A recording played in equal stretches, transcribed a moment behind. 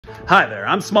Hi there,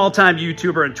 I'm small-time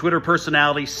YouTuber and Twitter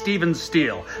personality Steven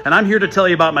Steele, and I'm here to tell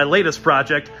you about my latest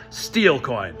project,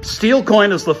 STEELECOIN.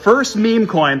 STEELECOIN is the first meme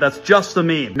coin that's just a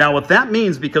meme. Now what that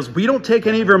means, because we don't take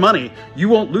any of your money, you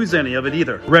won't lose any of it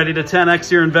either. Ready to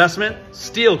 10x your investment?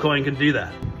 STEELECOIN can do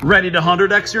that. Ready to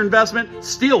 100x your investment?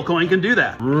 STEELECOIN can do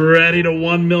that. Ready to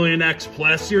 1 million x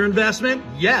plus your investment?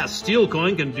 Yes,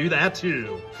 STEELECOIN can do that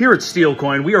too. Here at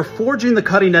STEELECOIN, we are forging the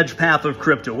cutting-edge path of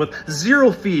crypto with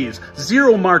zero fees,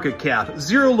 zero market cap,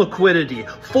 zero liquidity,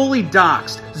 fully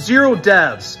doxed, zero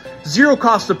devs, zero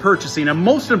cost of purchasing, and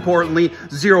most importantly,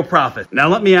 zero profit. Now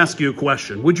let me ask you a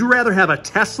question. Would you rather have a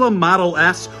Tesla Model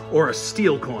S or a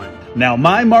STEELECOIN? Now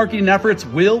my marketing efforts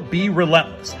will be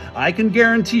relentless. I can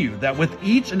guarantee you that with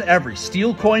each and every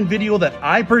STEELECOIN video that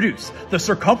I produce, the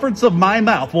circumference of my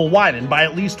mouth will widen by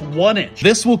at least 1 inch.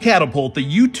 This will catapult the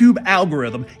YouTube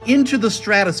algorithm into the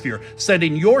stratosphere,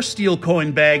 sending your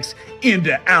STEELECOIN bags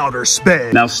into outer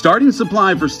space. Now starting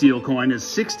supply for STEELECOIN is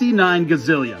 69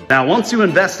 gazillion. Now once you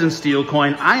invest in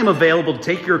STEELECOIN, I am available to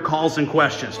take your calls and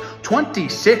questions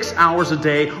 26 hours a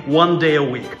day, 1 day a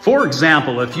week. For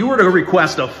example, if you were to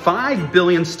request a 5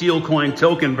 billion STEELECOIN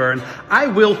token burn, I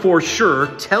will for sure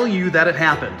tell you that it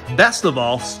happened. Best of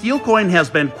all, STEELECOIN has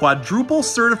been quadruple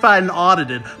certified and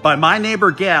audited by my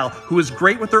neighbor Gal, who is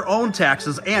great with her own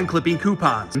taxes and clipping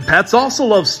coupons. And pets also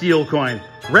love STEELECOIN.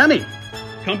 Remy,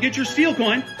 come get your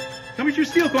STEELECOIN. Come get your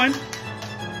STEELECOIN.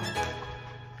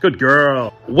 Good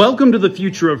girl. Welcome to the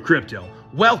future of crypto.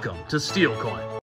 Welcome to STEELECOIN.